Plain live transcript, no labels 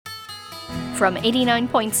From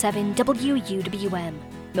 89.7 WUWM,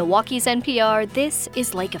 Milwaukee's NPR, this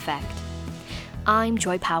is Lake Effect. I'm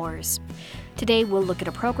Joy Powers. Today we'll look at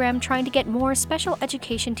a program trying to get more special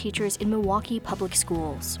education teachers in Milwaukee public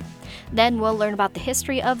schools. Then we'll learn about the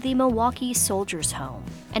history of the Milwaukee Soldiers Home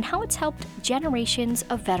and how it's helped generations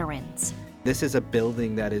of veterans. This is a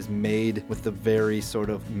building that is made with the very sort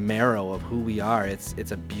of marrow of who we are.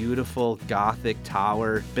 It's a beautiful Gothic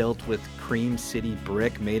tower built with Cream City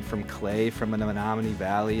brick made from clay from the Menominee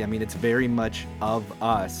Valley. I mean, it's very much of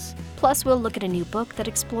us. Plus, we'll look at a new book that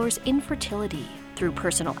explores infertility through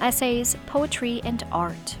personal essays, poetry, and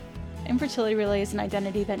art. Infertility really is an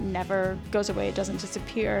identity that never goes away. It doesn't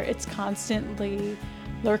disappear. It's constantly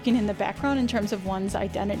lurking in the background in terms of one's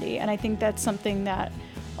identity. And I think that's something that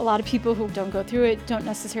a lot of people who don't go through it don't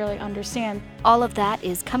necessarily understand. All of that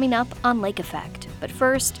is coming up on Lake Effect. But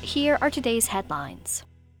first, here are today's headlines.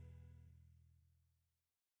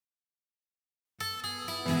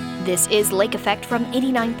 This is Lake Effect from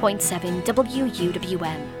 89.7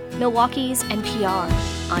 WUWM, Milwaukee's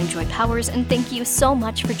NPR. I'm Joy Powers, and thank you so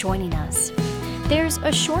much for joining us. There's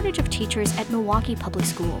a shortage of teachers at Milwaukee public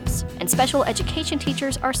schools, and special education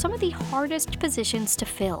teachers are some of the hardest positions to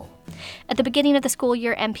fill. At the beginning of the school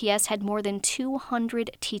year, MPS had more than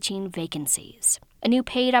 200 teaching vacancies. A new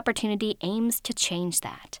paid opportunity aims to change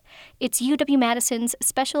that. It's UW-Madison's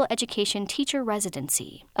Special Education Teacher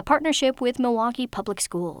Residency, a partnership with Milwaukee Public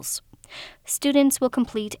Schools. Students will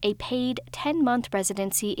complete a paid 10-month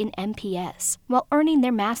residency in MPS while earning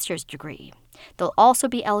their master's degree. They'll also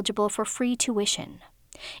be eligible for free tuition.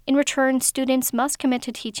 In return, students must commit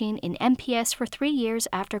to teaching in MPS for 3 years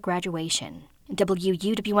after graduation.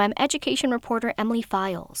 WUWM education reporter Emily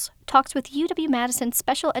Files talks with UW-Madison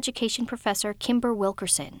special education professor Kimber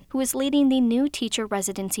Wilkerson, who is leading the new teacher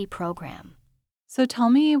residency program. So tell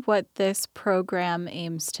me what this program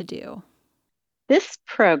aims to do. This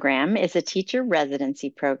program is a teacher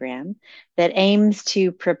residency program that aims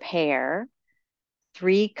to prepare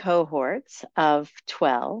 3 cohorts of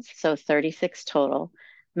 12, so 36 total,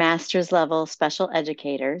 master's level special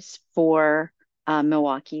educators for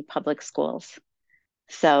Milwaukee Public Schools.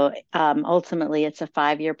 So ultimately, it's a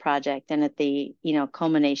 5-year project, and at the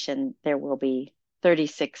culmination, there will be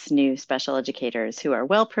 36 new special educators who are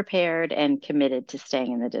well prepared and committed to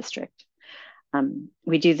staying in the district.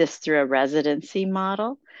 We do this through a residency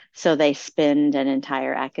model, so they spend an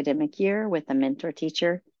entire academic year with a mentor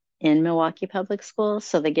teacher in Milwaukee Public Schools,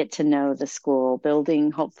 so they get to know the school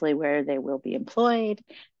building, hopefully where they will be employed.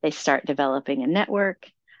 They start developing a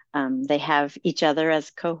network. They have each other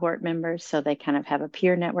as cohort members, so they kind of have a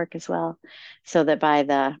peer network as well, so that by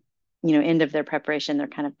the end of their preparation, they're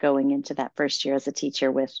kind of going into that first year as a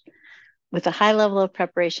teacher with a high level of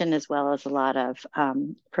preparation, as well as a lot of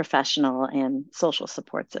professional and social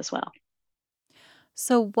supports as well.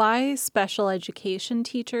 So why special education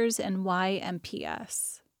teachers and why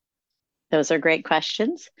MPS? Those are great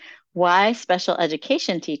questions. Why special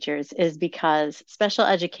education teachers is because special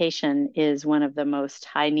education is one of the most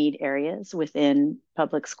high need areas within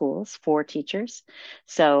public schools for teachers.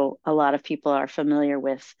 So a lot of people are familiar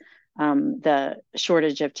with the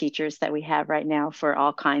shortage of teachers that we have right now for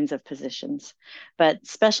all kinds of positions. But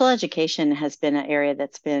special education has been an area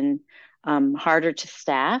that's been harder to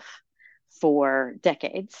staff for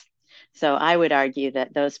decades. So I would argue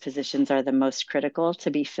that those positions are the most critical to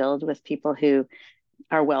be filled with people who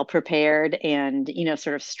are well prepared and,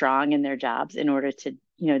 sort of strong in their jobs in order to,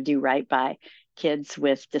 do right by kids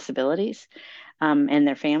with disabilities and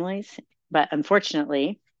their families. But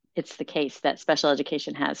unfortunately, it's the case that special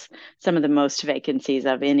education has some of the most vacancies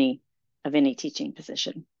of any teaching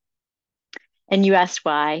position. And you asked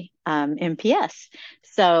why MPS.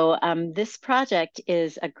 So this project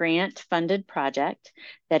is a grant-funded project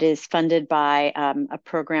that is funded by a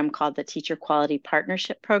program called the Teacher Quality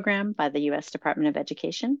Partnership Program by the U.S. Department of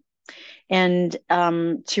Education. And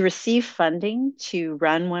to receive funding to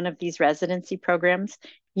run one of these residency programs,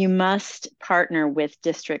 you must partner with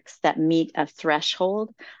districts that meet a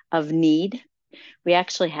threshold of need. We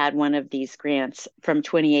actually had one of these grants from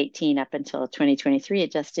 2018 up until 2023.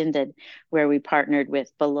 It just ended, where we partnered with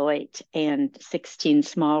Beloit and 16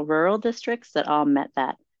 small rural districts that all met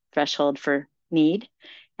that threshold for need.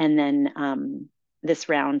 And then this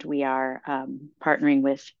round, we are partnering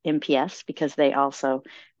with MPS because they also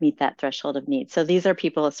meet that threshold of need. So these are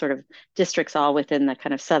people, sort of districts all within the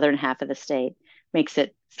kind of southern half of the state, makes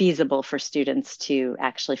it feasible for students to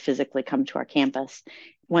actually physically come to our campus.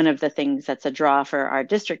 One of the things that's a draw for our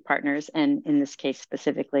district partners, and in this case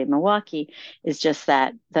specifically Milwaukee, is just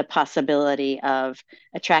that the possibility of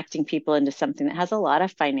attracting people into something that has a lot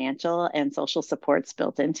of financial and social supports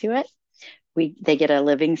built into it. they get a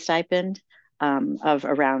living stipend of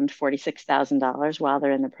around $46,000 while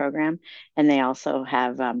they're in the program. And they also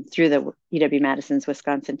have, through the UW-Madison's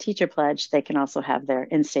Wisconsin Teacher Pledge, they can also have their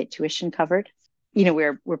in-state tuition covered.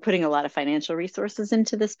 We're putting a lot of financial resources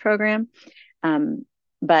into this program,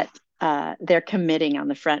 but they're committing on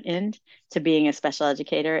the front end to being a special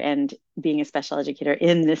educator and being a special educator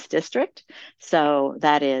in this district. So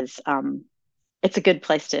that is, it's a good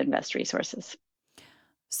place to invest resources.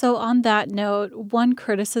 So, on that note, one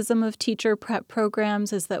criticism of teacher prep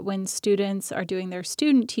programs is that when students are doing their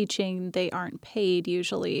student teaching, they aren't paid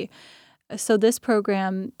usually. So, this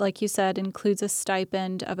program, like you said, includes a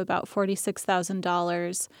stipend of about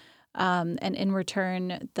 $46,000. And in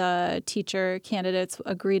return, the teacher candidates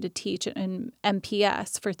agree to teach in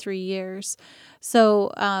MPS for 3 years. So,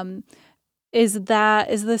 is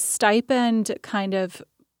the stipend kind of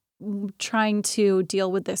trying to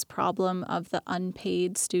deal with this problem of the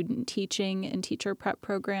unpaid student teaching and teacher prep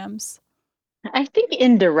programs? I think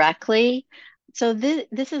indirectly. So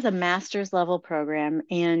this is a master's level program,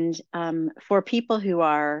 and for people who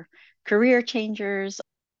are career changers,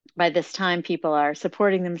 by this time people are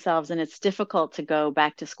supporting themselves, and it's difficult to go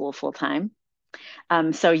back to school full time.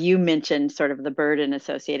 So you mentioned sort of the burden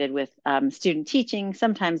associated with student teaching.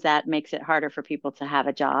 Sometimes that makes it harder for people to have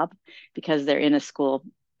a job because they're in a school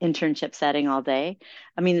internship setting all day.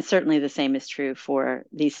 I mean, certainly the same is true for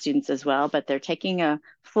these students as well, but they're taking a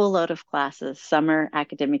full load of classes, summer,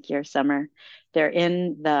 academic year, summer. They're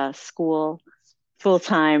in the school full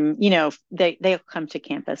time. They'll come to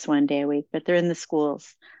campus one day a week, but they're in the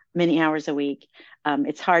schools many hours a week.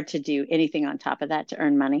 It's hard to do anything on top of that to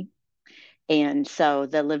earn money. And so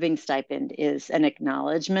the living stipend is an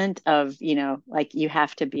acknowledgement of, like you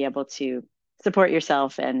have to be able to support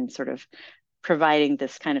yourself, and sort of providing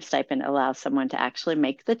this kind of stipend allows someone to actually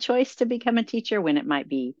make the choice to become a teacher when it might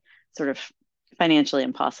be sort of financially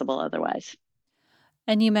impossible otherwise.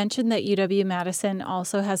 And you mentioned that UW-Madison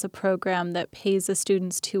also has a program that pays a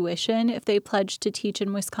student's tuition if they pledge to teach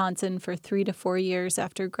in Wisconsin for 3 to 4 years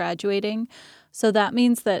after graduating. So that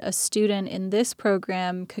means that a student in this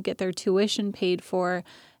program could get their tuition paid for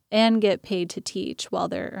and get paid to teach while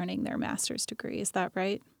they're earning their master's degree. Is that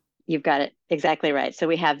right? You've got it exactly right. So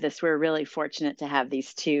we have this, we're really fortunate to have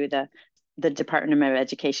these two, the Department of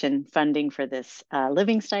Education funding for this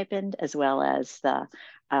living stipend, as well as the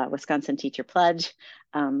Wisconsin Teacher Pledge.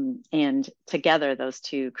 And together, those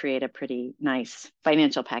two create a pretty nice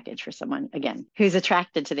financial package for someone, again, who's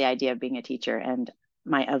attracted to the idea of being a teacher and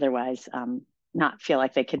might otherwise not feel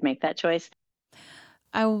like they could make that choice.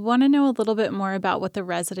 I want to know a little bit more about what the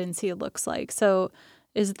residency looks like. So,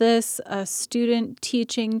 is this a student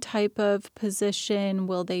teaching type of position?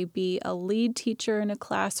 Will they be a lead teacher in a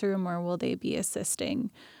classroom, or will they be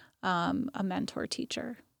assisting a mentor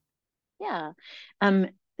teacher? Yeah.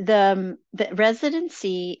 The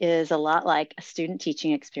residency is a lot like a student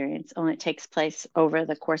teaching experience, only it takes place over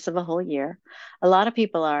the course of a whole year. A lot of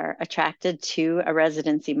people are attracted to a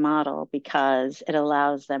residency model because it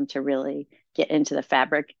allows them to really get into the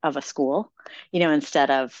fabric of a school,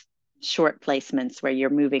 instead of short placements where you're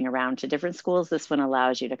moving around to different schools. This one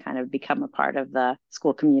allows you to kind of become a part of the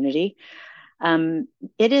school community.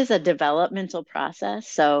 It is a developmental process.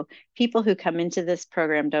 So people who come into this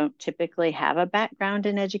program don't typically have a background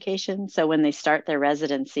in education. So when they start their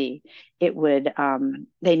residency, they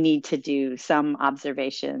need to do some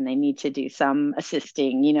observation. They need to do some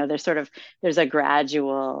assisting. There's a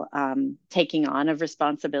gradual taking on of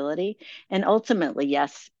responsibility. And ultimately,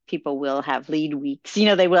 yes, people will have lead weeks.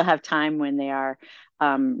 They will have time when they are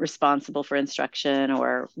responsible for instruction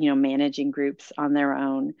or, managing groups on their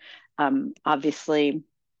own. Obviously,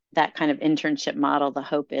 that kind of internship model, the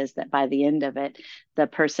hope is that by the end of it, the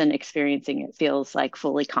person experiencing it feels like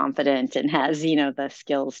fully confident and has, the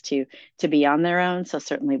skills to be on their own. So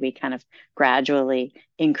certainly we kind of gradually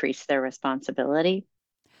increase their responsibility.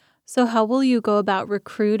 So, how will you go about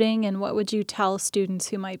recruiting, and what would you tell students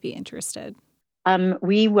who might be interested?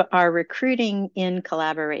 We are recruiting in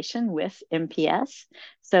collaboration with MPS.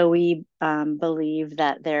 So we believe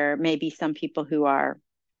that there may be some people who are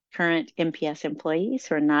current MPS employees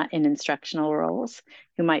who are not in instructional roles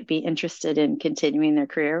who might be interested in continuing their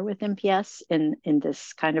career with MPS in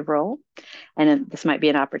this kind of role. And this might be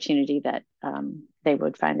an opportunity that they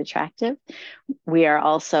would find attractive. We are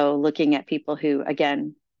also looking at people who,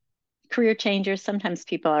 again, career changers. Sometimes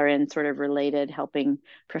people are in sort of related helping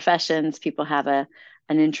professions. People have an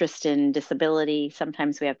interest in disability.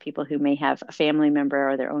 Sometimes we have people who may have a family member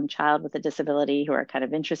or their own child with a disability who are kind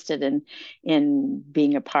of interested in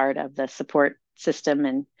being a part of the support system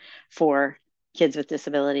and for kids with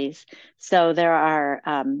disabilities. So there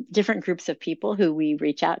are different groups of people who we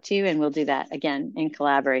reach out to, and we'll do that again in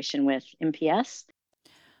collaboration with MPS.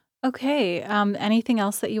 Okay. Anything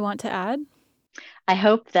else that you want to add? I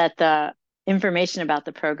hope that the information about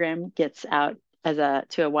the program gets out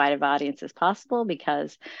to a wide of audience as possible,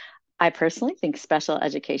 because I personally think special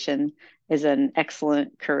education is an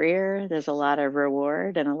excellent career. There's a lot of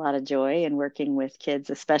reward and a lot of joy in working with kids,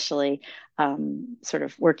 especially sort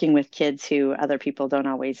of working with kids who other people don't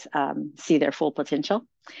always see their full potential.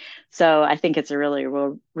 So I think it's a really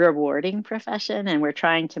rewarding profession, and we're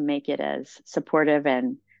trying to make it as supportive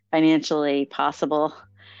and financially possible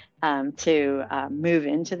to move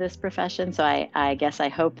into this profession. So I guess I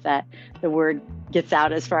hope that the word gets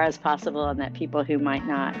out as far as possible, and that people who might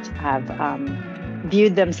not have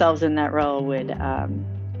viewed themselves in that role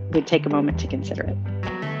would take a moment to consider it.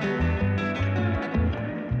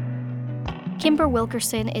 Kimber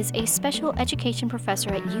Wilkerson is a special education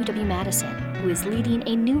professor at UW-Madison who is leading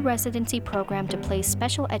a new residency program to place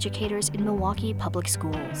special educators in Milwaukee public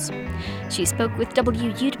schools. She spoke with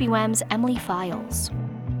WUWM's Emily Files.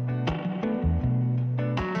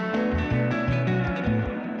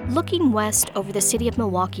 Looking west over the city of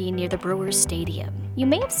Milwaukee near the Brewers Stadium, you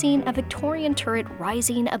may have seen a Victorian turret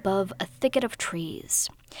rising above a thicket of trees.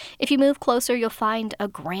 If you move closer, you'll find a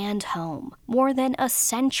grand home, more than a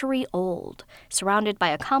century old, surrounded by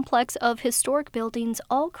a complex of historic buildings,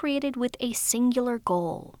 all created with a singular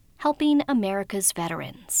goal: helping America's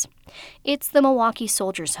veterans. It's the Milwaukee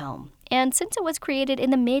Soldiers Home, and since it was created in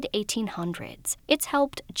the mid-1800s, it's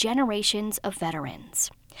helped generations of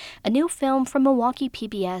veterans. A new film from Milwaukee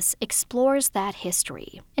PBS explores that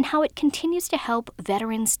history and how it continues to help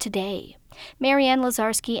veterans today. Marianne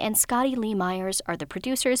Lazarski and Scotty Lee Myers are the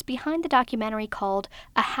producers behind the documentary called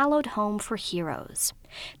A Hallowed Home for Heroes.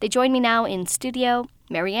 They join me now in studio.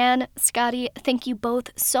 Marianne, Scotty, thank you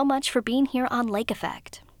both so much for being here on Lake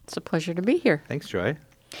Effect. It's a pleasure to be here. Thanks, Joy.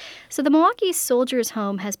 So the Milwaukee Soldiers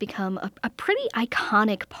Home has become a pretty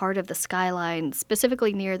iconic part of the skyline,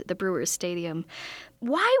 specifically near the Brewers Stadium.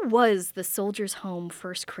 Why was the Soldiers Home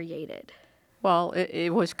first created? Well,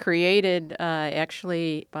 it was created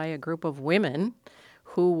actually by a group of women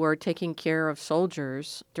who were taking care of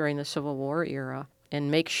soldiers during the Civil War era in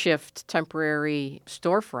makeshift temporary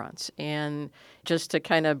storefronts. And just to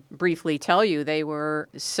kind of briefly tell you, they were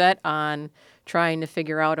set on trying to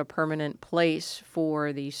figure out a permanent place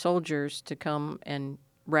for the soldiers to come and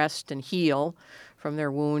rest and heal from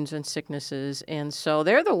their wounds and sicknesses. And so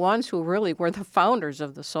they're the ones who really were the founders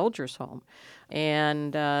of the Soldiers Home.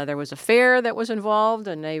 And there was a fair that was involved,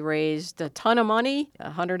 and they raised a ton of money,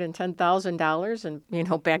 $110,000.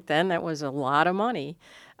 And, back then that was a lot of money.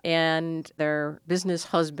 And their business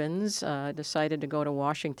husbands decided to go to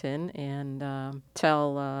Washington and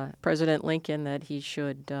tell President Lincoln that he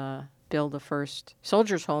should build the first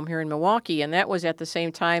Soldiers Home here in Milwaukee. And that was at the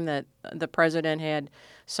same time that the president had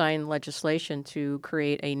signed legislation to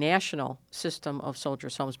create a national system of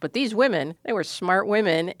soldiers' homes. But these women, they were smart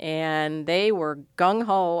women, and they were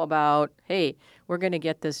gung-ho about, hey, we're going to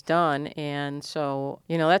get this done. And so,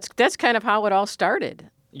 that's kind of how it all started.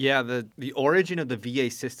 Yeah, the origin of the VA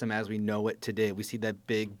system as we know it today, we see that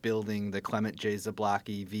big building, the Clement J.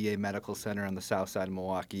 Zablocki VA Medical Center on the south side of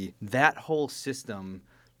Milwaukee. That whole system,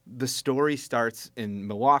 the story starts in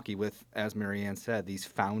Milwaukee with, as Marianne said, these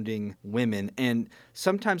founding women. And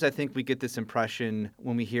sometimes I think we get this impression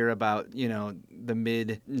when we hear about, the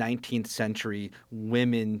mid-19th century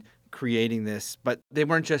women creating this, but they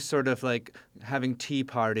weren't just sort of like having tea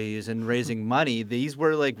parties and raising money. These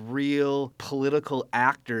were like real political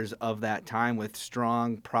actors of that time with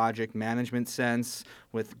strong project management sense,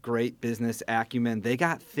 with great business acumen. They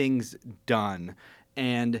got things done.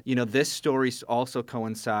 And, this story also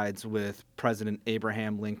coincides with President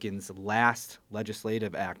Abraham Lincoln's last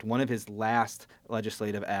legislative act, one of his last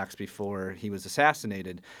legislative acts before he was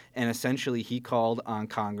assassinated. And essentially, he called on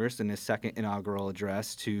Congress in his second inaugural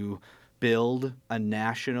address to build a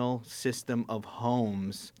national system of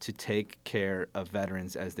homes to take care of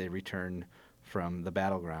veterans as they return from the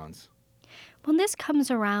battlegrounds. Well, this comes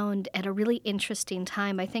around at a really interesting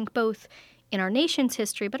time, I think, both in our nation's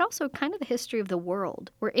history, but also kind of the history of the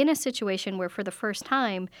world. We're in a situation where, for the first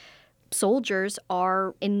time, soldiers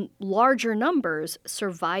are in larger numbers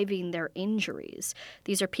surviving their injuries.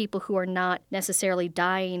 These are people who are not necessarily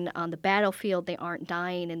dying on the battlefield. They aren't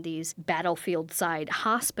dying in these battlefield-side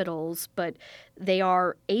hospitals, but they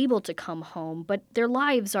are able to come home. But their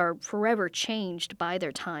lives are forever changed by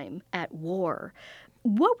their time at war.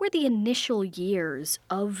 What were the initial years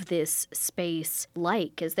of this space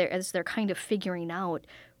like as they're kind of figuring out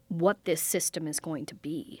what this system is going to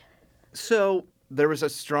be? So there was a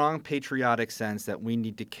strong patriotic sense that we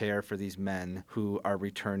need to care for these men who are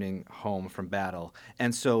returning home from battle.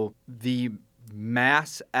 And so the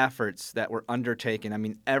mass efforts that were undertaken, I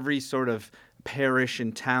mean, every sort of parish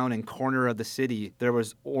and town and corner of the city, there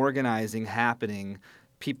was organizing happening.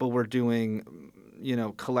 People were doing,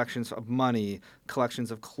 collections of money,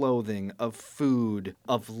 collections of clothing, of food,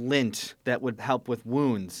 of lint that would help with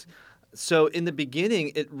wounds. So in the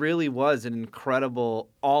beginning, it really was an incredible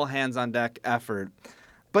all hands on deck effort.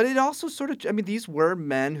 But it also these were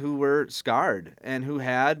men who were scarred and who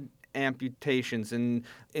had amputations and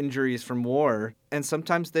injuries from war. And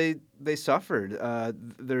sometimes they suffered.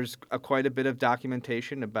 There's quite a bit of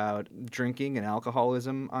documentation about drinking and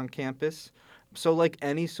alcoholism on campus. So like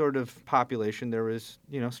any sort of population, there was,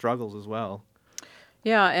 struggles as well.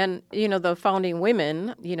 Yeah, and, the founding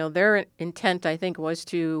women, their intent, I think, was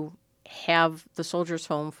to have the Soldiers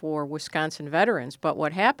Home for Wisconsin veterans. But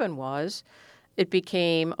what happened was it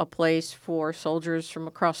became a place for soldiers from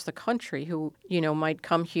across the country who, might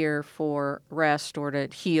come here for rest or to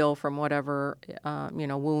heal from whatever,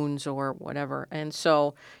 wounds or whatever. And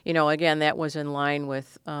so, again, that was in line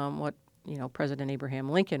with what, President Abraham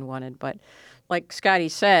Lincoln wanted. But like Scotty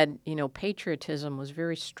said, patriotism was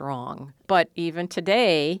very strong. But even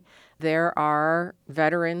today, there are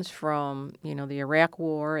veterans from, the Iraq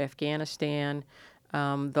War, Afghanistan,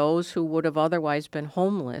 those who would have otherwise been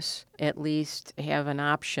homeless at least have an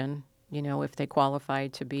option, if they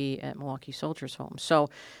qualified to be at Milwaukee Soldiers Home. So,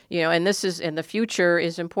 and the future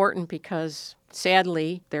is important because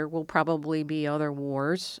sadly, there will probably be other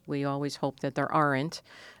wars. We always hope that there aren't,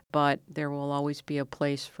 but there will always be a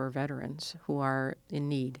place for veterans who are in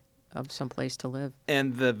need of some place to live.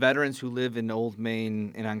 And the veterans who live in Old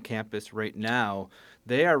Main and on campus right now,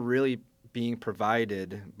 they are really being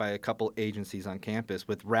provided by a couple agencies on campus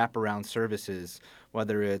with wraparound services,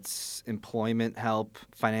 whether it's employment help,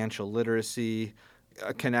 financial literacy,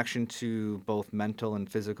 a connection to both mental and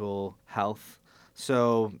physical health.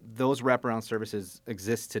 So those wraparound services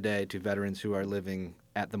exist today to veterans who are living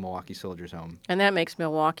at the Milwaukee Soldiers Home. And that makes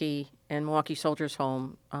Milwaukee and Milwaukee Soldiers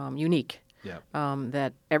Home unique. Yeah.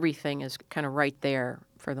 That everything is kind of right there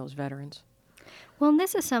for those veterans. Well, and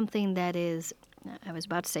this is something that is, I was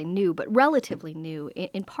about to say new, but relatively new,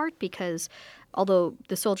 in part because although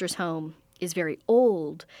the Soldiers Home is very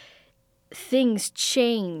old, things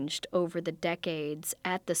changed over the decades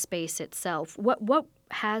at the space itself. What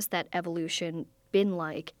has that evolution been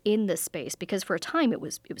like in the space? Because for a time it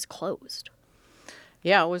was closed.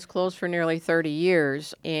 Yeah, it was closed for nearly 30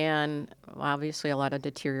 years, and obviously a lot of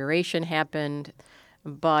deterioration happened.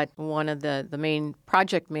 But one of the main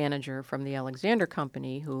project manager from the Alexander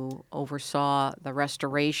Company who oversaw the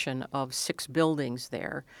restoration of 6 buildings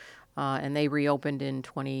there, and they reopened in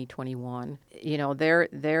 2021.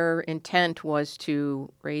 Their intent was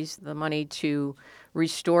to raise the money to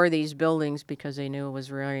restore these buildings because they knew it was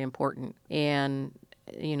really important. And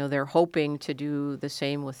they're hoping to do the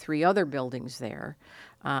same with 3 other buildings there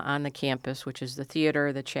on the campus, which is the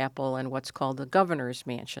theater, the chapel, and what's called the governor's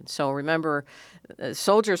mansion. So remember,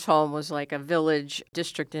 Soldiers Home was like a village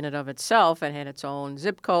district in and of itself and had its own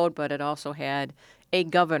zip code, but it also had a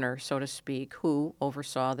governor, so to speak, who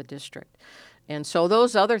oversaw the district. And so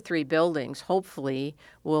those other 3 buildings hopefully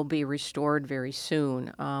will be restored very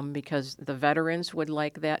soon because the veterans would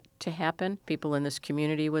like that to happen. People in this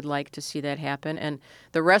community would like to see that happen. And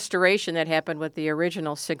the restoration that happened with the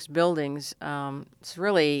original 6 buildings, it's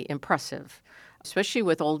really impressive, especially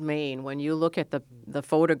with Old Main. When you look at the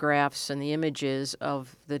photographs and the images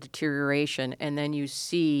of the deterioration and then you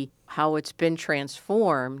see how it's been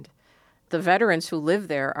transformed, the veterans who live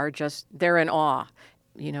there they're in awe.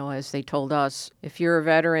 As they told us, if you're a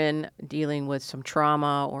veteran dealing with some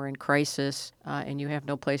trauma or in crisis and you have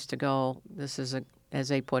no place to go, this is as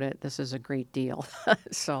they put it, this is a great deal.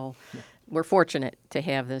 So we're fortunate to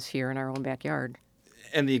have this here in our own backyard.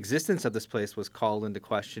 And the existence of this place was called into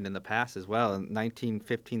question in the past as well. In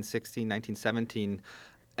 1915, 16, 1917,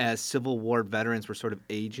 as Civil War veterans were sort of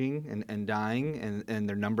aging and dying and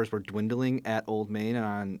their numbers were dwindling at Old Main and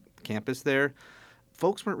on campus there,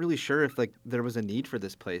 folks weren't really sure if there was a need for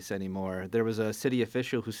this place anymore. There was a city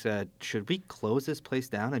official who said, should we close this place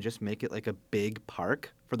down and just make it like a big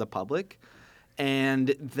park for the public?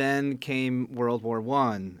 And then came World War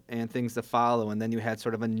I and things to follow. And then you had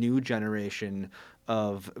sort of a new generation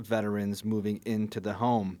of veterans moving into the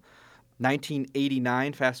home.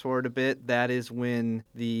 1989, fast forward a bit, that is when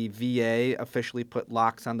the VA officially put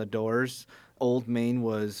locks on the doors. Old Main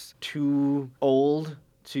was too old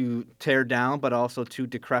to tear down, but also too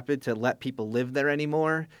decrepit to let people live there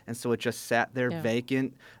anymore. And so it just sat there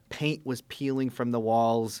vacant. Paint was peeling from the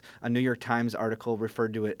walls. A New York Times article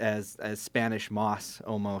referred to it as Spanish moss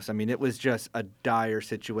almost. I mean, it was just a dire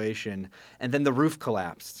situation. And then the roof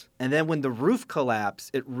collapsed. And then when the roof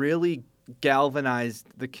collapsed, it really galvanized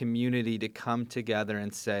the community to come together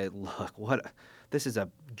and say, look, this is a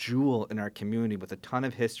jewel in our community with a ton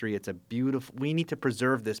of history. It's a beautiful, we need to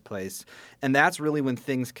preserve this place. And that's really when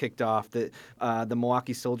things kicked off. The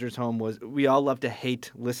Milwaukee Soldiers Home we all love to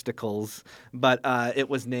hate listicles, but it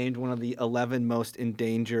was named one of the 11 most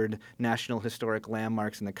endangered National Historic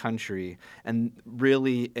Landmarks in the country. And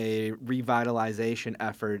really a revitalization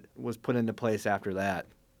effort was put into place after that.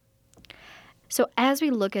 So as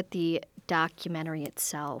we look at the documentary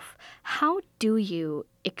itself, how do you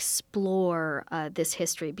explore this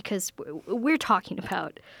history? Because we're talking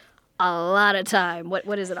about a lot of time.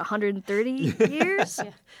 What is it, 130 years?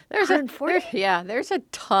 There's 140? There's a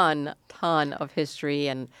ton of history.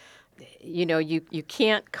 And, you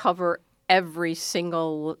can't cover every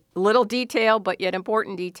single little detail, but yet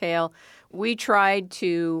important detail. We tried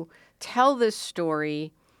to tell this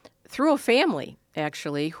story through a family,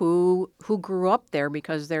 actually, who grew up there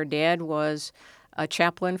because their dad was a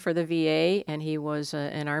chaplain for the VA and he was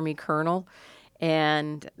an Army colonel.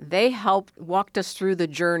 And they walked us through the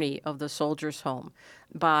journey of the Soldiers Home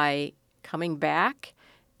by coming back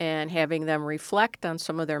and having them reflect on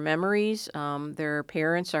some of their memories. Their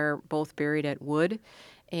parents are both buried at Wood,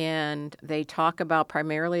 and they talk about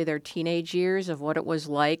primarily their teenage years of what it was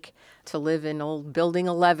like to live in old Building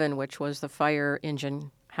 11, which was the fire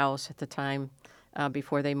engine house at the time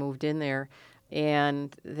before they moved in there.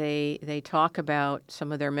 And they talk about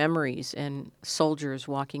some of their memories and soldiers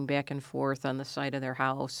walking back and forth on the side of their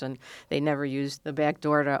house. And they never used the back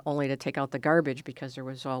door only to take out the garbage because there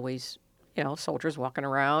was always, soldiers walking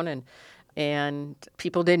around. And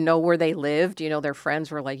people didn't know where they lived. Their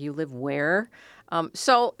friends were like, you live where?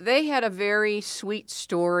 So they had a very sweet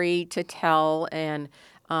story to tell. And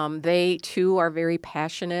they, too, are very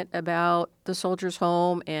passionate about the Soldiers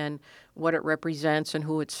Home and what it represents and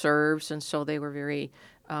who it serves. And so they were very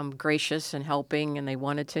gracious and helping, and they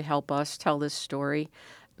wanted to help us tell this story.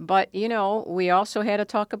 But, we also had to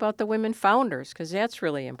talk about the women founders because that's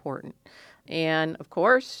really important. And, of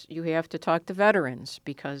course, you have to talk to veterans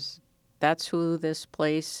because that's who this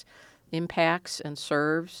place impacts and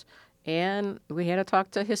serves. And we had to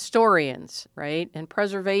talk to historians, right, and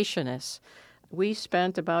preservationists. We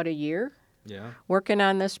spent about a year working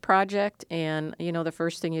on this project, and, the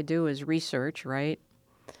first thing you do is research, right?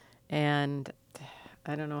 And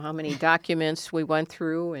I don't know how many documents we went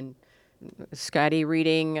through, and Scotty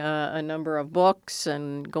reading a number of books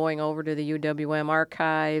and going over to the UWM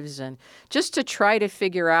archives, and just to try to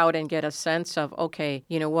figure out and get a sense of, okay,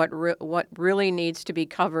 what really needs to be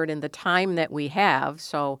covered in the time that we have.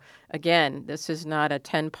 So, again, this is not a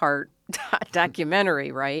 10-part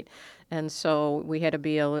documentary, right? And so we had to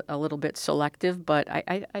be a little bit selective, but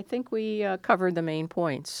I think we covered the main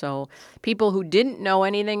points. So people who didn't know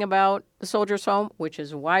anything about the Soldiers Home, which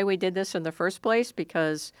is why we did this in the first place,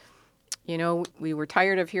 because, we were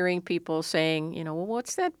tired of hearing people saying, well,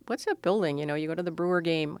 what's that building? You go to the Brewer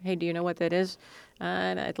game. Hey, do you know what that is?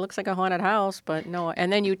 It looks like a haunted house, but no.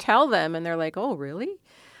 And then you tell them and they're like, oh, really?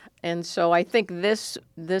 And so I think this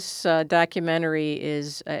documentary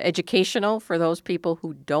is educational for those people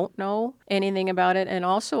who don't know anything about it. And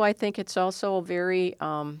also I think it's also very,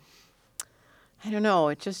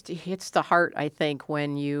 it just hits the heart, I think,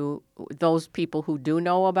 when those people who do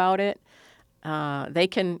know about it, they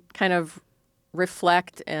can kind of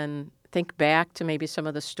reflect and think back to maybe some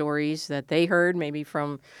of the stories that they heard, maybe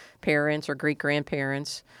from parents or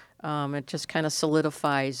great-grandparents. It just kind of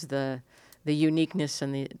solidifies the uniqueness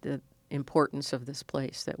and the importance of this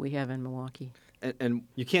place that we have in Milwaukee. And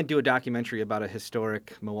you can't do a documentary about a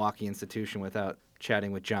historic Milwaukee institution without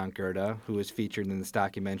chatting with John Gerda, who is featured in this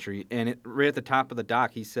documentary. And right at the top of the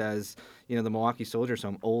doc, he says, the Milwaukee Soldiers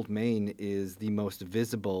Home, Old Main, is the most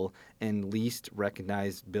visible and least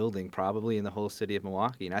recognized building probably in the whole city of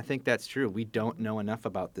Milwaukee. And I think that's true. We don't know enough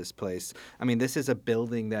about this place. I mean, this is a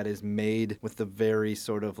building that is made with the very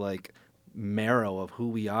sort of marrow of who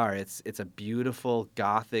we are. It's a beautiful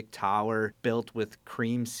Gothic tower built with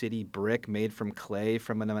cream city brick made from clay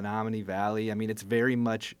from the Menominee Valley. I mean, it's very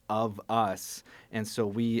much of us. And so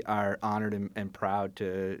we are honored and proud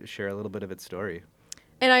to share a little bit of its story.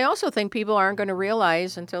 And I also think people aren't going to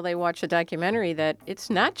realize until they watch the documentary that it's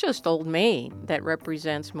not just Old Main that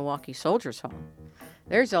represents Milwaukee Soldiers Home.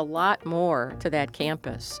 There's a lot more to that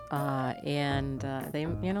campus, and they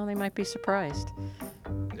might be surprised.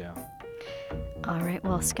 Yeah. All right,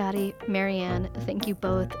 well, Scotty, Marianne, thank you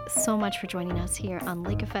both so much for joining us here on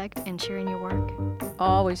Lake Effect and sharing your work.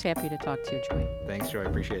 Always happy to talk to you, Joy. Thanks, Joy. I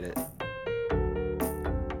appreciate it.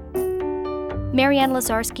 Marianne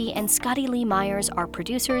Lazarski and Scotty Lee Myers are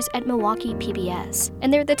producers at Milwaukee PBS,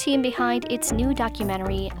 and they're the team behind its new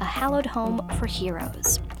documentary, A Hallowed Home for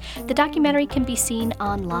Heroes. The documentary can be seen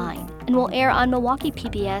online and will air on Milwaukee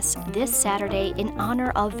PBS this Saturday in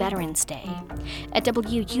honor of Veterans Day. At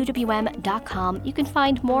WUWM.com, you can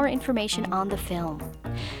find more information on the film.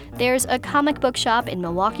 There's a comic book shop in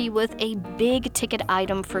Milwaukee with a big ticket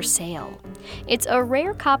item for sale. It's a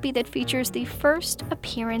rare copy that features the first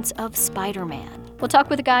appearance of Spider-Man. We'll talk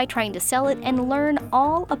with a guy trying to sell it and learn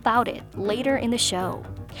all about it later in the show.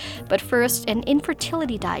 But first, an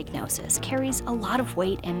infertility diagnosis carries a lot of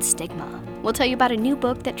weight and stigma. We'll tell you about a new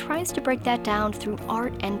book that tries to break that down through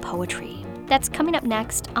art and poetry. That's coming up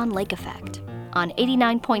next on Lake Effect on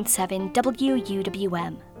 89.7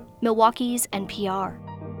 WUWM, Milwaukee's NPR.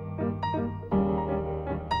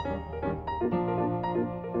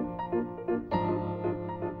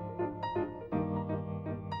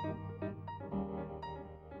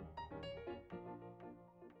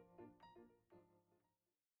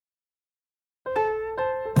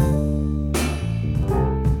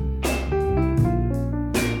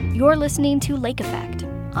 You're listening to Lake Effect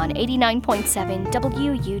on 89.7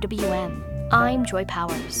 WUWM. I'm Joy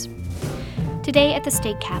Powers. Today at the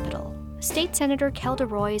state capitol, State Senator Kelda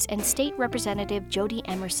Roys and State Representative Jody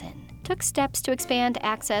Emerson took steps to expand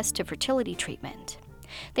access to fertility treatment.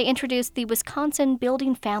 They introduced the Wisconsin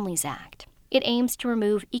Building Families Act. It aims to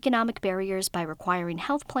remove economic barriers by requiring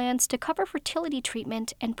health plans to cover fertility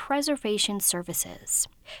treatment and preservation services.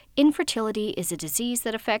 Infertility is a disease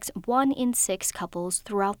that affects 1 in 6 couples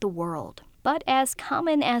throughout the world. But as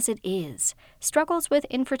common as it is, struggles with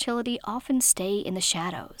infertility often stay in the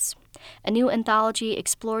shadows. A new anthology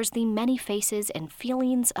explores the many faces and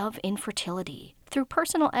feelings of infertility through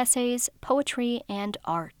personal essays, poetry, and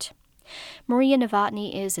art. Maria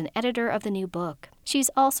Novotny is an editor of the new book. She's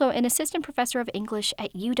also an assistant professor of English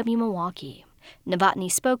at UW-Milwaukee.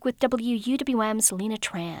 Novotny spoke with WUWM's Lena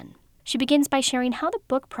Tran. She begins by sharing how the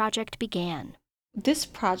book project began. This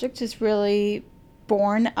project is really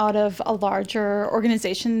born out of a larger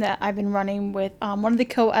organization that I've been running with one of the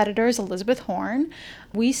co-editors, Elizabeth Horn.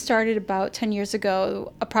 We started about 10 years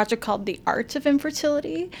ago a project called The Art of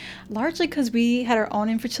Infertility, largely because we had our own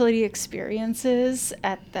infertility experiences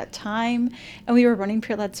at that time, and we were running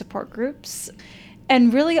peer-led support groups,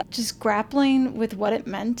 and really just grappling with what it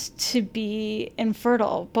meant to be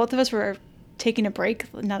infertile. Both of us were taking a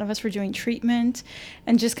break. None of us were doing treatment,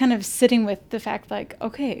 and just kind of sitting with the fact like,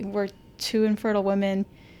 okay, we're 2 infertile women.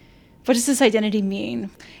 What does this identity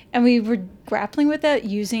mean? And we were grappling with that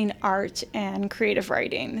using art and creative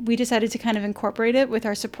writing. We decided to kind of incorporate it with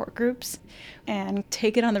our support groups and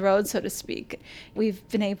take it on the road, so to speak. We've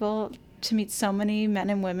been able to meet so many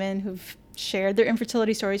men and women who've shared their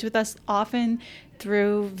infertility stories with us, often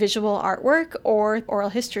through visual artwork or oral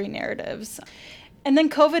history narratives. And then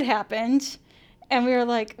COVID happened. And we were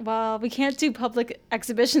like, well, we can't do public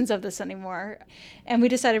exhibitions of this anymore. And we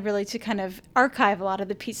decided really to kind of archive a lot of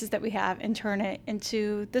the pieces that we have and turn it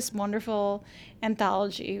into this wonderful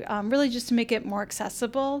anthology, really just to make it more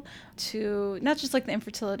accessible to not just like the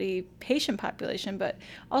infertility patient population, but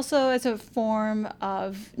also as a form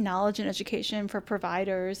of knowledge and education for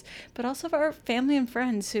providers, but also for our family and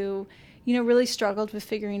friends who, really struggled with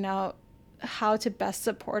figuring out how to best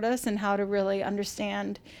support us and how to really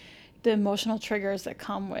understand the emotional triggers that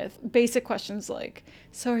come with basic questions like,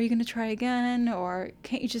 so are you going to try again? Or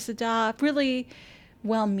can't you just adopt? Really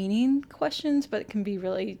well-meaning questions, but it can be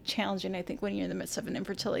really challenging, I think, when you're in the midst of an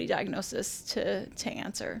infertility diagnosis to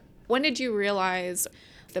answer. When did you realize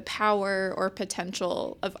the power or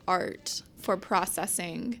potential of art for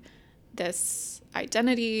processing this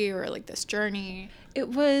identity or like this journey? It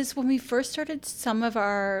was when we first started some of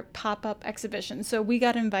our pop-up exhibitions. So we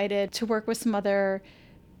got invited to work with some other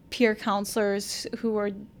peer counselors who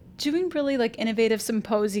were doing really like innovative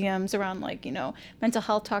symposiums around like, mental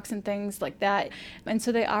health talks and things like that. And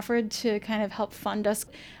so they offered to kind of help fund us.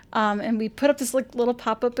 And we put up this like little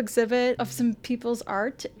pop-up exhibit of some people's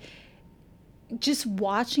art. Just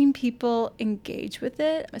watching people engage with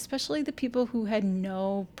it, especially the people who had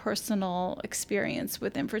no personal experience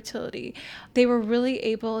with infertility, they were really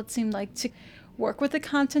able, it seemed like, to work with the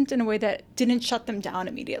content in a way that didn't shut them down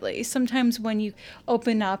immediately. Sometimes when you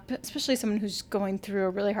open up, especially someone who's going through a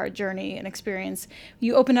really hard journey and experience,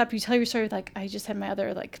 you open up, you tell your story like, I just had my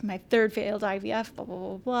 3rd failed IVF, blah, blah,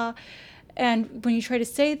 blah, blah. And when you try to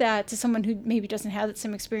say that to someone who maybe doesn't have that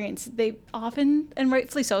same experience, they often, and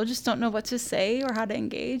rightfully so, just don't know what to say or how to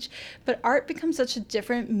engage. But art becomes such a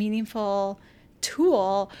different, meaningful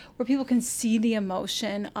tool where people can see the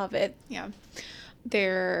emotion of it. Yeah.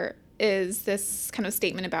 There is this kind of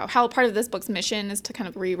statement about how part of this book's mission is to kind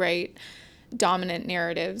of rewrite dominant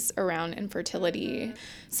narratives around infertility.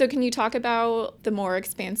 So can you talk about the more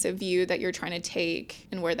expansive view that you're trying to take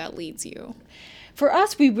and where that leads you? For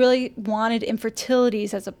us, we really wanted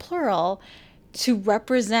infertilities as a plural to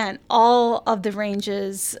represent all of the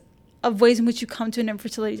ranges of ways in which you come to an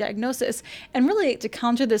infertility diagnosis, and really to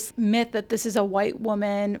counter this myth that this is a white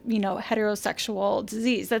woman, heterosexual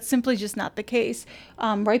disease. That's simply just not the case.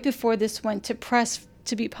 Right before this went to press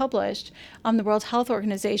to be published, the World Health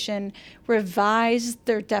Organization revised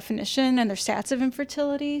their definition and their stats of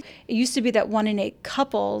infertility. It used to be that 1 in 8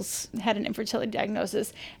 couples had an infertility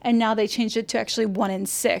diagnosis, and now they changed it to actually 1 in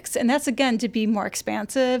 6. And that's, again, to be more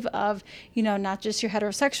expansive of, not just your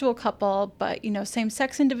heterosexual couple, but,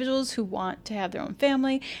 same-sex individuals who want to have their own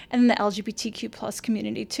family, and then the LGBTQ plus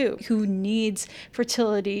community, too, who needs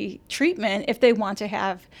fertility treatment if they want to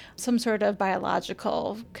have some sort of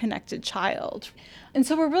biological connected child. And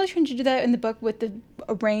so we're really trying to do that in the book with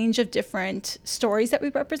a range of different stories that we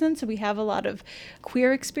represent. So we have a lot of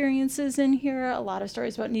queer experiences in here, a lot of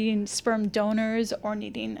stories about needing sperm donors or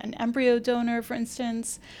needing an embryo donor, for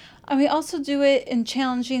instance. And we also do it in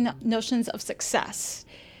challenging notions of success.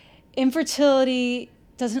 Infertility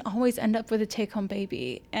doesn't always end up with a take-home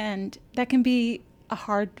baby, and that can be a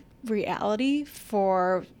hard reality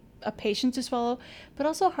for a patient to swallow, but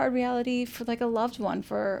also a hard reality for a loved one,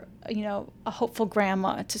 for a hopeful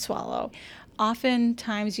grandma to swallow.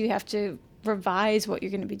 Oftentimes you have to revise what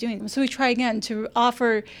you're going to be doing. So we try again to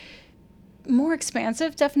offer more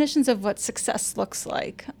expansive definitions of what success looks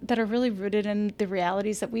like that are really rooted in the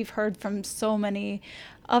realities that we've heard from so many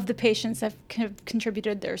of the patients that have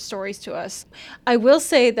contributed their stories to us. I will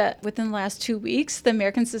say that within the last 2 weeks, the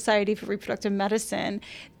American Society for Reproductive Medicine,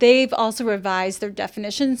 they've also revised their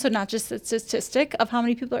definition, so not just the statistic of how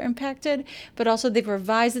many people are impacted, but also they've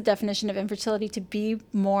revised the definition of infertility to be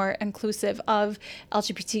more inclusive of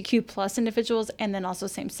LGBTQ plus individuals and then also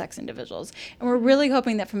same-sex individuals. And we're really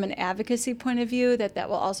hoping that from an advocacy point of view, that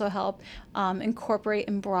will also help incorporate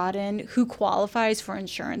and broaden who qualifies for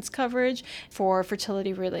insurance coverage for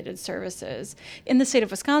fertility-related services. In the state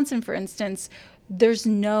of Wisconsin, for instance, there's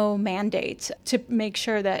no mandate to make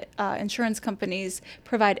sure that insurance companies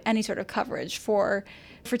provide any sort of coverage for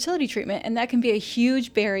fertility treatment, and that can be a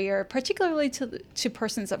huge barrier, particularly to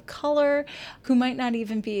persons of color who might not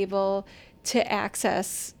even be able to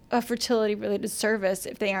access a fertility-related service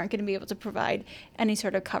if they aren't going to be able to provide any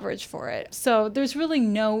sort of coverage for it. So there's really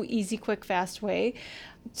no easy, quick, fast way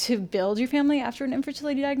to build your family after an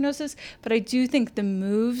infertility diagnosis, but I do think the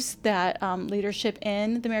moves that leadership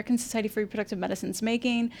in the American Society for Reproductive Medicine is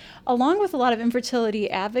making, along with a lot of infertility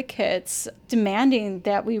advocates demanding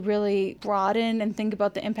that we really broaden and think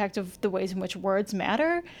about the impact of the ways in which words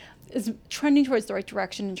matter, is trending towards the right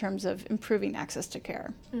direction in terms of improving access to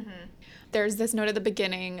care. Mm-hmm. There's this note at the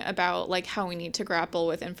beginning about how we need to grapple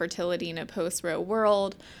with infertility in a post-Roe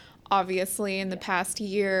world. Obviously, in the past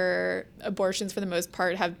year, abortions for the most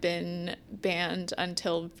part have been banned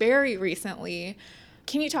until very recently.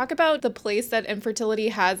 Can you talk about the place that infertility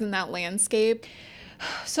has in that landscape?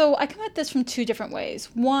 So I come at this from 2 different ways.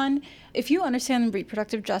 One, if you understand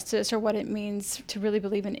reproductive justice or what it means to really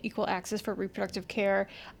believe in equal access for reproductive care,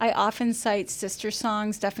 I often cite Sister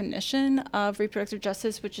Song's definition of reproductive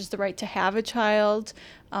justice, which is the right to have a child,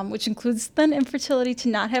 which includes then infertility, to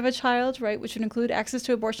not have a child, right, which would include access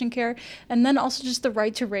to abortion care, and then also just the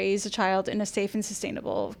right to raise a child in a safe and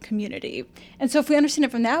sustainable community. And so if we understand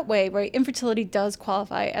it from that way, right, infertility does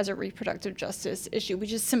qualify as a reproductive justice issue. We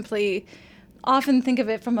just simply often think of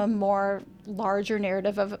it from a more larger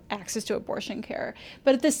narrative of access to abortion care.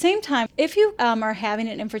 But at the same time, if you are having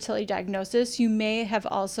an infertility diagnosis, you may have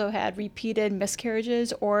also had repeated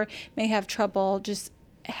miscarriages or may have trouble just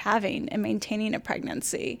having and maintaining a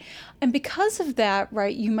pregnancy. And because of that,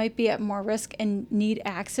 right, you might be at more risk and need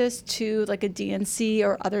access to a DNC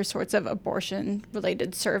or other sorts of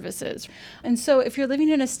abortion-related services. And so if you're living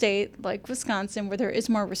in a state like Wisconsin where there is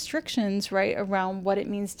more restrictions, right, around what it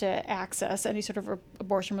means to access any sort of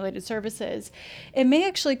abortion-related services, it may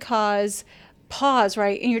actually cause pause,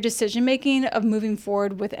 right, in your decision-making of moving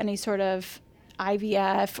forward with any sort of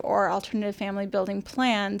IVF or alternative family building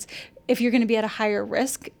plans if you're going to be at a higher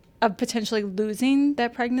risk of potentially losing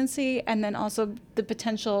that pregnancy, and then also the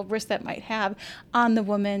potential risk that might have on the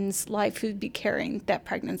woman's life who'd be carrying that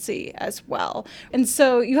pregnancy as well. And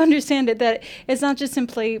so you understand it, that it's not just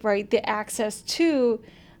simply, right, the access to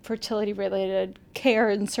fertility-related care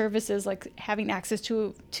and services, like having access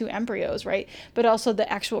to embryos, right? But also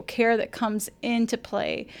the actual care that comes into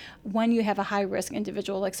play when you have a high-risk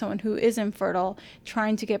individual, like someone who is infertile,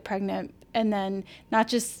 trying to get pregnant, and then not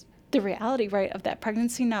just the reality, right, of that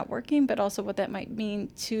pregnancy not working, but also what that might mean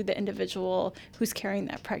to the individual who's carrying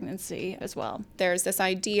that pregnancy as well. There's this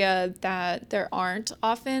idea that there aren't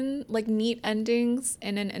often like neat endings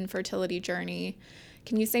in an infertility journey.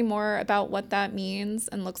 Can you say more about what that means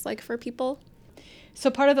and looks like for people? So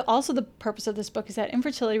part of also the purpose of this book is that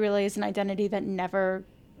infertility really is an identity that never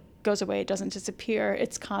goes away. It doesn't disappear.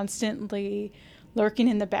 It's constantly lurking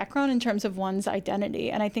in the background in terms of one's identity.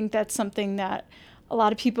 And I think that's something that a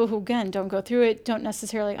lot of people who, again, don't go through it don't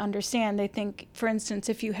necessarily understand. They think, for instance,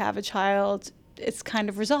 if you have a child, it's kind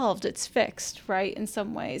of resolved, it's fixed, right, in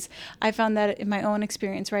some ways. I found that in my own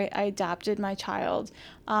experience, right, I adopted my child,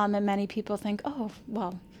 and many people think, oh,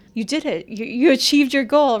 well, you did it. You achieved your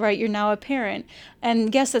goal, right? You're now a parent.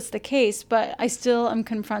 And yes, that's the case, but I still am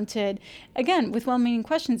confronted, again, with well-meaning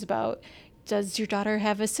questions about, does your daughter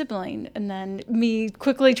have a sibling? And then me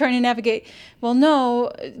quickly trying to navigate, well,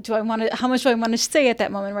 no, how much do I want to say at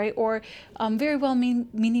that moment, right? Or very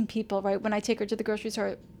well-meaning people, right? When I take her to the grocery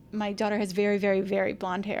store, my daughter has very, very, very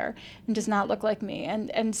blonde hair and does not look like me.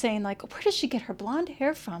 And saying like, where does she get her blonde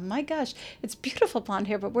hair from? My gosh, it's beautiful blonde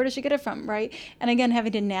hair, but where does she get it from, right? And again,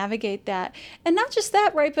 having to navigate that. And not just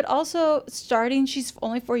that, right, but also she's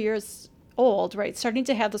only 4 years old, right? Starting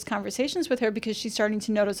to have those conversations with her because she's starting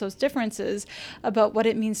to notice those differences about what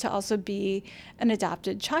it means to also be an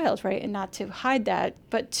adopted child, right? And not to hide that,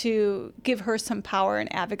 but to give her some power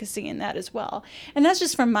and advocacy in that as well. And that's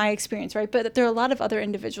just from my experience, right? But there are a lot of other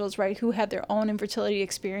individuals, right, who have their own infertility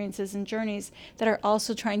experiences and journeys that are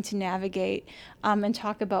also trying to navigate and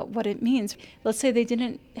talk about what it means. Let's say they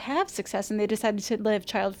didn't have success and they decided to live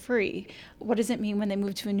child-free. What does it mean when they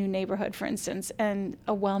move to a new neighborhood, for instance, and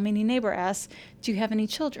a well-meaning neighbor asks, do you have any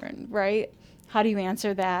children, right? How do you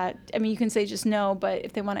answer that? I mean, you can say just no, but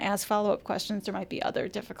if they want to ask follow-up questions, there might be other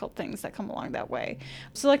difficult things that come along that way.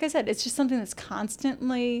 So like I said, it's just something that's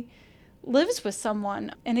constantly lives with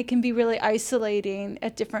someone, and it can be really isolating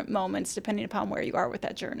at different moments depending upon where you are with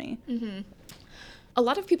that journey. Mm-hmm. A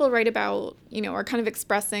lot of people write about, are kind of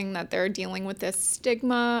expressing that they're dealing with this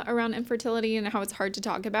stigma around infertility and how it's hard to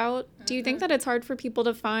talk about. Do you think that it's hard for people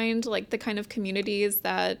to find like the kind of communities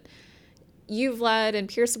that you've led and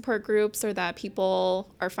peer support groups, or that people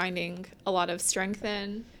are finding a lot of strength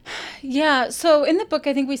in? Yeah, so in the book,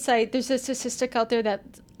 I think we cite, there's a statistic out there that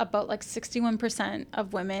about like 61%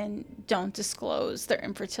 of women don't disclose their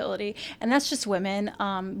infertility. And that's just women.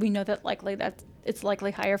 We know that it's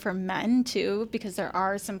likely higher for men too, because there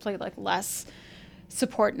are simply like less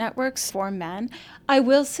support networks for men. I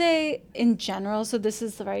will say in general, so this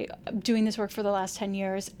is right, doing this work for the last 10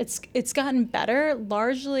 years, it's gotten better.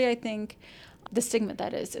 Largely, I think the stigma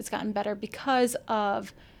that is, it's gotten better because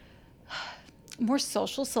of more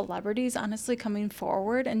social celebrities honestly coming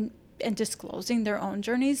forward and disclosing their own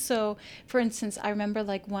journeys. So for instance, I remember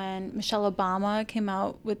like when Michelle Obama came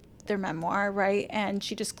out with their memoir, right? And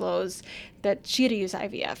she disclosed that she had to use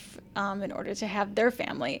IVF in order to have their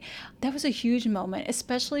family. That was a huge moment,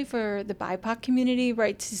 especially for the BIPOC community,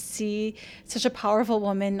 right? To see such a powerful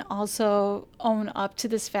woman also own up to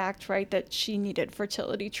this fact, right? That she needed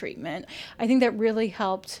fertility treatment. I think that really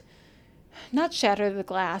helped not shatter the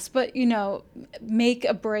glass, but, make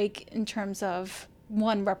a break in terms of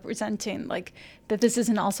one representing like that this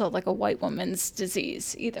isn't also like a white woman's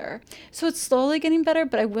disease either. So it's slowly getting better,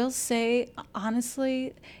 but I will say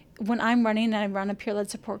honestly, when I'm running and I run a peer-led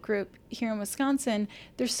support group here in Wisconsin,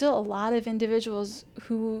 there's still a lot of individuals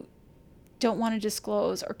who don't want to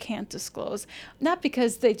disclose or can't disclose, not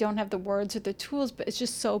because they don't have the words or the tools, but it's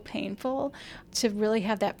just so painful to really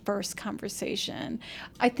have that first conversation.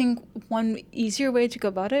 I think one easier way to go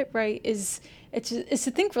about it, right, is to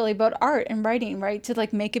think really about art and writing, right, to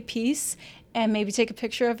like make a piece and maybe take a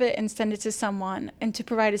picture of it and send it to someone and to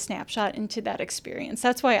provide a snapshot into that experience.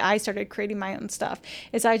 That's why I started creating my own stuff,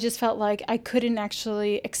 is I just felt like I couldn't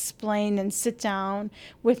actually explain and sit down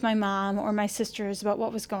with my mom or my sisters about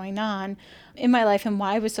what was going on in my life and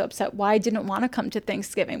why I was so upset, why I didn't want to come to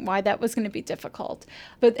Thanksgiving, why that was going to be difficult.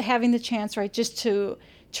 But having the chance, right, just to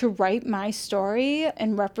write my story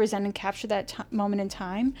and represent and capture that moment in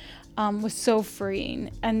time was so freeing.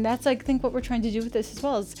 And that's, I think, what we're trying to do with this as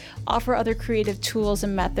well, is offer other creative tools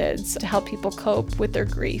and methods to help people cope with their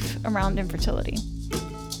grief around infertility.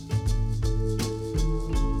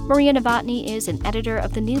 Maria Novotny is an editor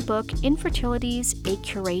of the new book, Infertilities, A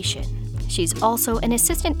Curation. She's also an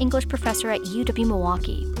assistant English professor at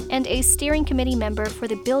UW-Milwaukee and a steering committee member for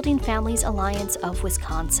the Building Families Alliance of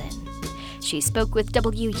Wisconsin. She spoke with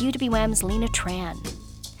WUWM's Lena Tran.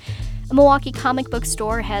 A Milwaukee comic book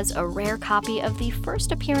store has a rare copy of the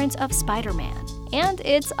first appearance of Spider-Man, and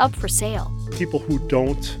it's up for sale. People who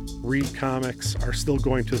don't read comics are still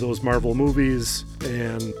going to those Marvel movies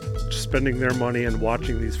and spending their money and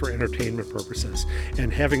watching these for entertainment purposes.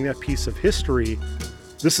 And having that piece of history,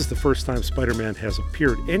 this is the first time Spider-Man has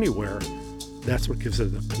appeared anywhere. That's what gives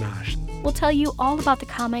it a panache. We'll tell you all about the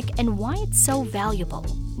comic and why it's so valuable,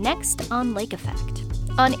 next on Lake Effect,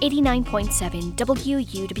 on 89.7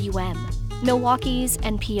 WUWM, Milwaukee's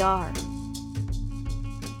NPR.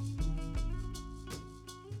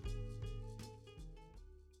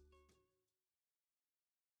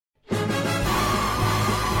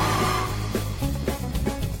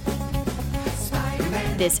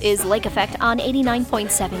 This is Lake Effect on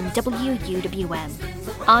 89.7 WUWM.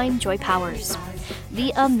 I'm Joy Powers.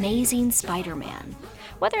 The Amazing Spider-Man.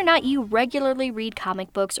 Whether or not you regularly read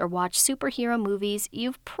comic books or watch superhero movies,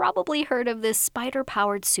 you've probably heard of this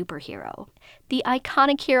spider-powered superhero. The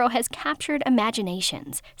iconic hero has captured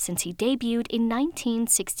imaginations since he debuted in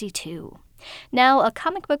 1962. Now, a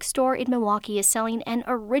comic book store in Milwaukee is selling an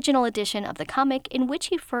original edition of the comic in which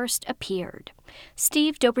he first appeared.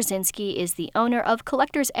 Steve Dobrzinski is the owner of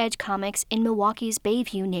Collector's Edge Comics in Milwaukee's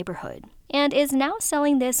Bayview neighborhood and is now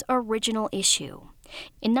selling this original issue.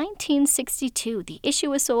 In 1962, the issue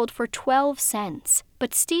was sold for 12 cents,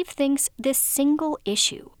 but Steve thinks this single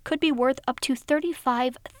issue could be worth up to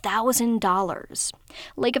 $35,000.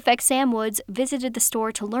 Lake Effect Sam Woods visited the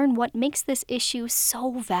store to learn what makes this issue so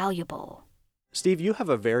valuable. Steve, you have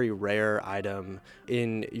a very rare item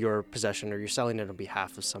in your possession, or you're selling it on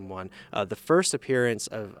behalf of someone. The first appearance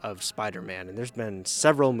of Spider-Man, and there's been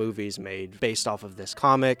several movies made based off of this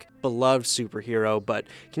comic, beloved superhero, but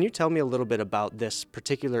can you tell me a little bit about this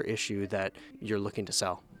particular issue that you're looking to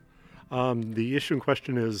sell? The issue in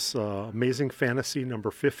question is Amazing Fantasy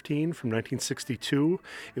number 15 from 1962.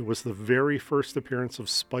 It was the very first appearance of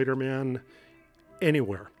Spider-Man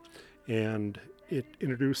anywhere, and it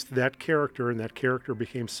introduced that character, and that character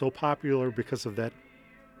became so popular because of that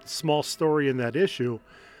small story in that issue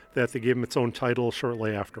that they gave him its own title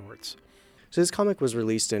shortly afterwards. So this comic was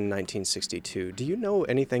released in 1962. Do you know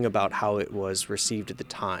anything about how it was received at the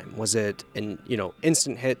time? Was it an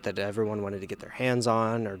instant hit that everyone wanted to get their hands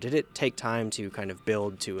on, or did it take time to kind of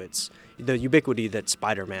build to the ubiquity that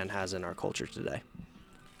Spider-Man has in our culture today?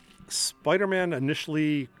 Spider-Man,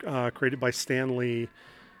 initially created by Stan Lee,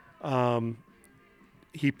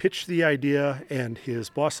 he pitched the idea, and his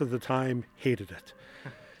boss at the time hated it.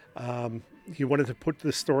 He wanted to put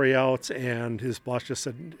this story out, and his boss just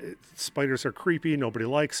said, spiders are creepy, nobody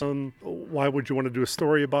likes them. Why would you want to do a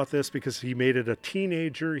story about this? Because he made it a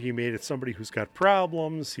teenager, he made it somebody who's got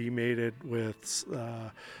problems, he made it with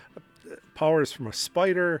powers from a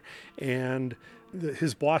spider, and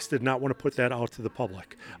his boss did not want to put that out to the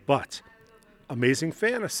public. But Amazing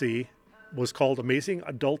Fantasy was called Amazing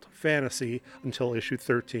Adult Fantasy until issue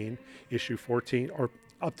 13, issue 14, or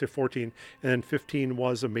up to 14, and then 15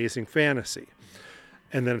 was Amazing Fantasy.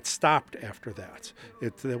 And then it stopped after that.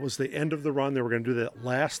 That was the end of the run. They were going to do that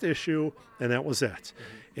last issue, and that was it.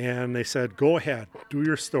 And they said, go ahead, do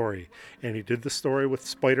your story. And he did the story with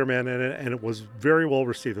Spider-Man in it, and it was very well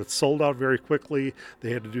received. It sold out very quickly.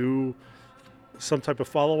 They had to do some type of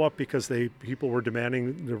follow-up because people were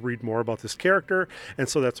demanding to read more about this character, and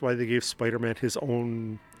so that's why they gave Spider-Man his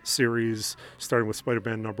own series, starting with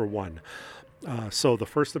Spider-Man number 1. So the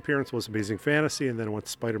first appearance was Amazing Fantasy, and then it went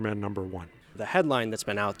to Spider-Man number 1. The headline that's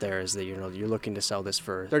been out there is that you're looking to sell this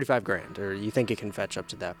for $35,000, or you think it can fetch up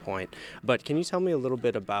to that point. But can you tell me a little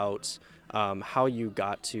bit about how you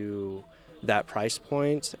got to that price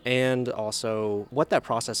point, and also what that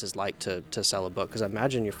process is like to sell a book? Because I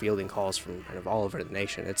imagine you're fielding calls from kind of all over the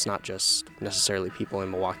nation. It's not just necessarily people in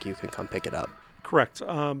Milwaukee who can come pick it up. Correct.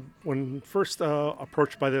 When first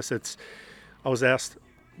approached by this, I was asked,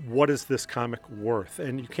 what is this comic worth?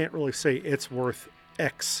 And you can't really say it's worth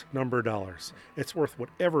X number of dollars. It's worth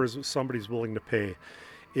whatever somebody's willing to pay.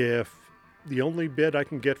 If the only bid I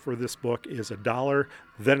can get for this book is $1,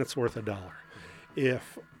 then it's worth $1.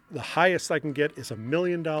 If the highest I can get is $1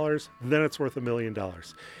 million, then it's worth $1 million.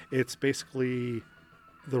 It's basically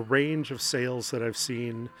the range of sales that I've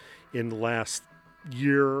seen in the last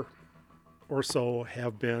year or so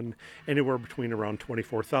have been anywhere between around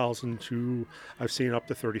 24,000 to I've seen up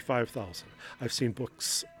to 35,000. I've seen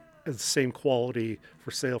books of the same quality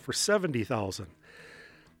for sale for 70,000.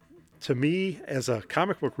 To me, as a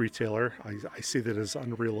comic book retailer, I see that as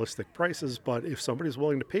unrealistic prices, but if somebody's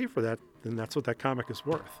willing to pay for that, then that's what that comic is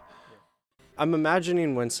worth. I'm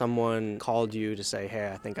imagining when someone called you to say,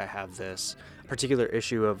 hey, I think I have this particular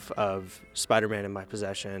issue of Spider-Man in my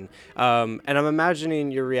possession. And I'm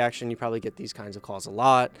imagining your reaction, you probably get these kinds of calls a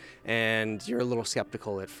lot, and you're a little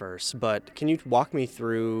skeptical at first. But can you walk me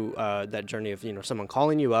through that journey of, someone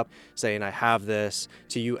calling you up, saying, I have this,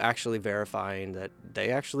 to you actually verifying that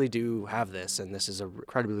they actually do have this, and this is an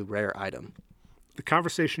incredibly rare item? The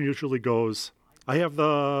conversation usually goes, I have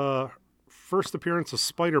the first appearance of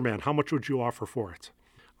Spider-Man. How much would you offer for it?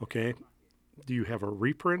 Okay. Do you have a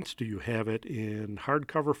reprint? Do you have it in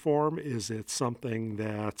hardcover form? Is it something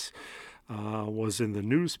that was in the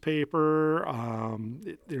newspaper?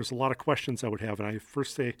 There's a lot of questions I would have. And I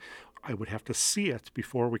first say I would have to see it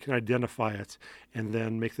before we can identify it and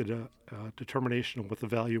then make the determination of what the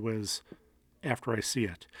value is after I see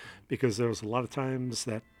it. Because there's a lot of times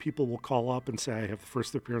that people will call up and say, I have the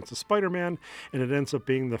first appearance of Spider-Man, and it ends up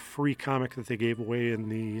being the free comic that they gave away in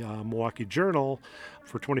the Milwaukee Journal.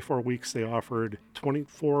 For 24 weeks, they offered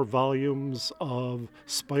 24 volumes of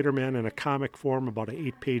Spider-Man in a comic form, about an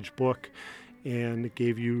 8-page book, and it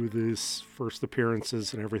gave you this first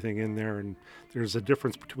appearances and everything in there. And there's a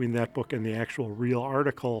difference between that book and the actual real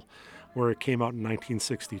article where it came out in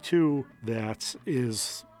 1962 that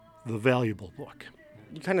is the valuable book.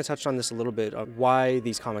 You kind of touched on this a little bit, why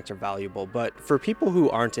these comics are valuable, but for people who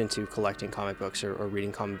aren't into collecting comic books or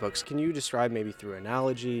reading comic books, can you describe maybe through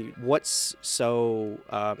analogy what's so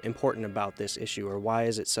important about this issue, or why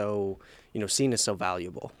is it so, seen as so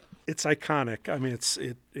valuable? It's iconic. I mean,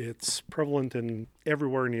 it's prevalent in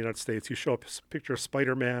everywhere in the United States. You show up a picture of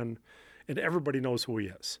Spider-Man, and everybody knows who he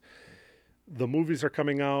is. The movies are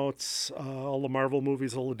coming out, all the Marvel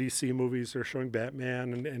movies, all the DC movies, they're showing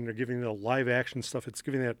Batman, and they're giving the live action stuff. It's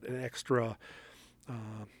giving that an extra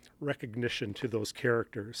recognition to those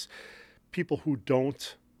characters. People who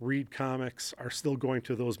don't read comics are still going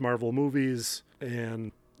to those Marvel movies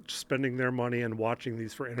and spending their money and watching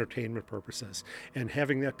these for entertainment purposes. And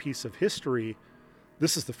having that piece of history,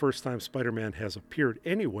 this is the first time Spider-Man has appeared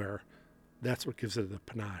anywhere. That's what gives it the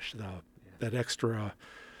panache, that extra...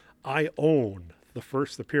 I own the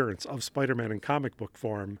first appearance of Spider-Man in comic book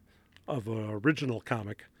form of an original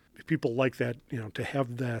comic. People like that, to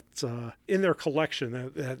have that in their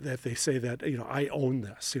collection, that they say that, I own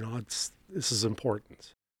this, this is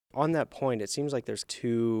important. On that point, it seems like there's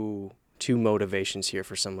two motivations here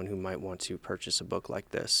for someone who might want to purchase a book like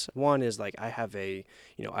this. One is like, I have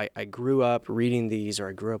I grew up reading these, or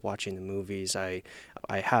I grew up watching the movies. I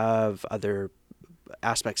have other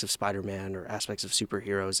aspects of Spider-Man or aspects of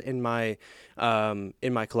superheroes in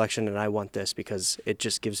my collection, and I want this because it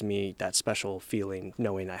just gives me that special feeling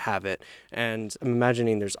knowing I have it. And I'm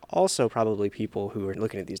imagining there's also probably people who are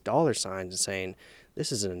looking at these dollar signs and saying,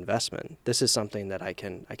 this is an investment. This is something that I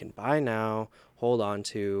can buy now, hold on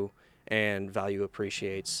to, and value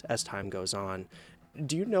appreciates as time goes on.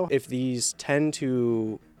 Do you know if these tend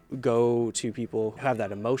to go to people who have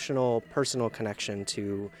that emotional, personal connection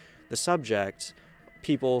to the subject,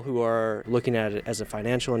 people who are looking at it as a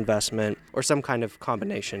financial investment, or some kind of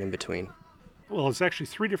combination in between? Well, it's actually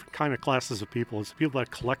 3 different kind of classes of people. It's people that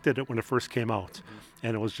collected it when it first came out,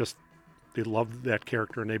 and it was just, they loved that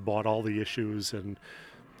character and they bought all the issues, and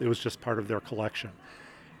it was just part of their collection.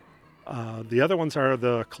 The other ones are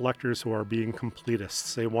the collectors who are being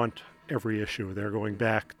completists. They want every issue. They're going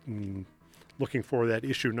back and looking for that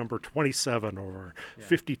issue number 27 or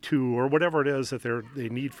 52 or whatever it is that they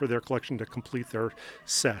need for their collection to complete their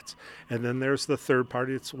set. And then there's the third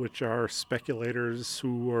parties, which are speculators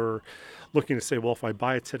who are looking to say, well, if I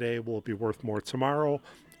buy it today, will it be worth more tomorrow?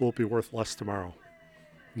 Will it be worth less tomorrow?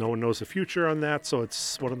 No one knows the future on that, so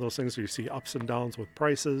it's one of those things where you see ups and downs with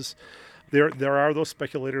prices. There are those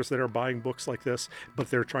speculators that are buying books like this, but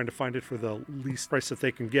they're trying to find it for the least price that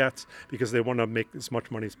they can get because they want to make as much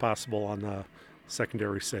money as possible on the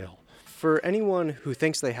secondary sale. For anyone who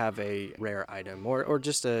thinks they have a rare item or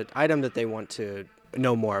just an item that they want to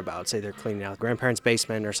know more about, say they're cleaning out grandparents'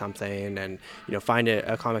 basement or something and find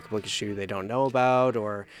a comic book issue they don't know about,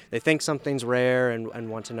 or they think something's rare and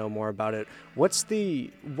want to know more about it, what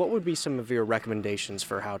would be some of your recommendations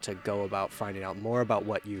for how to go about finding out more about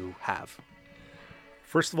what you have?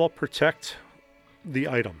 First of all, protect the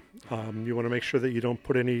item. You want to make sure that you don't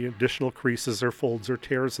put any additional creases or folds or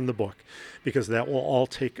tears in the book, because that will all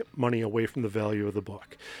take money away from the value of the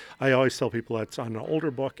book. I always tell people that on an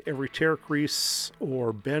older book, every tear, crease,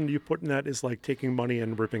 or bend you put in that is like taking money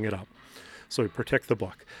and ripping it up. So protect the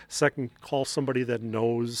book. Second, call somebody that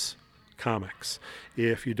knows comics.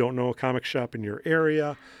 If you don't know a comic shop in your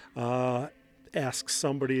area, ask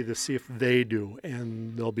somebody to see if they do,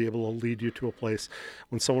 and they'll be able to lead you to a place.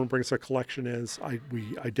 When someone brings a collection in,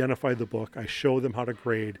 we identify the book, I show them how to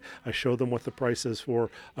grade, I show them what the price is for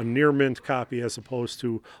a near mint copy as opposed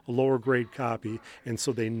to a lower grade copy, and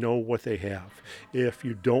so they know what they have. If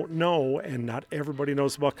you don't know, and not everybody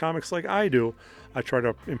knows about comics like I do, I try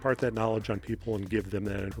to impart that knowledge on people and give them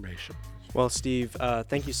that information. Well, Steve,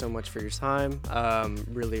 thank you so much for your time.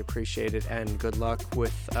 Really appreciate it, and good luck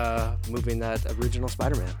with moving that original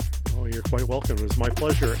Spider-Man. Oh, you're quite welcome. It was my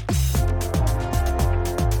pleasure.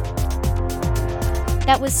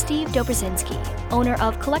 That was Steve Dobrzinski, owner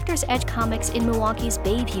of Collector's Edge Comics in Milwaukee's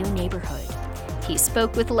Bayview neighborhood. He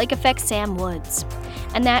spoke with Lake Effect Sam Woods.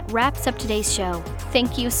 And that wraps up today's show.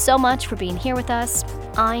 Thank you so much for being here with us.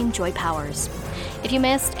 I'm Joy Powers. If you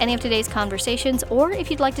missed any of today's conversations, or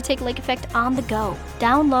if you'd like to take Lake Effect on the go,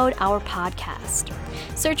 download our podcast.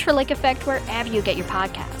 Search for Lake Effect wherever you get your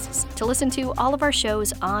podcasts to listen to all of our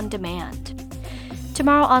shows on demand.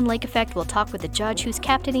 Tomorrow on Lake Effect, we'll talk with a judge who's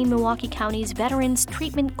captaining Milwaukee County's Veterans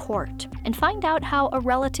Treatment Court and find out how a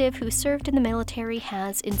relative who served in the military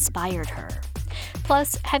has inspired her.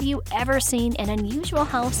 Plus, have you ever seen an unusual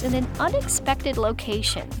house in an unexpected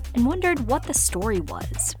location and wondered what the story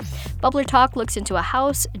was? Bubbler Talk looks into a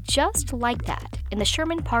house just like that in the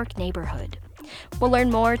Sherman Park neighborhood. We'll learn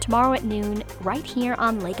more tomorrow at noon right here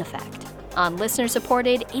on Lake Effect on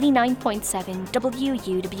listener-supported 89.7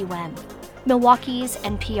 WUWM, Milwaukee's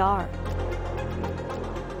NPR.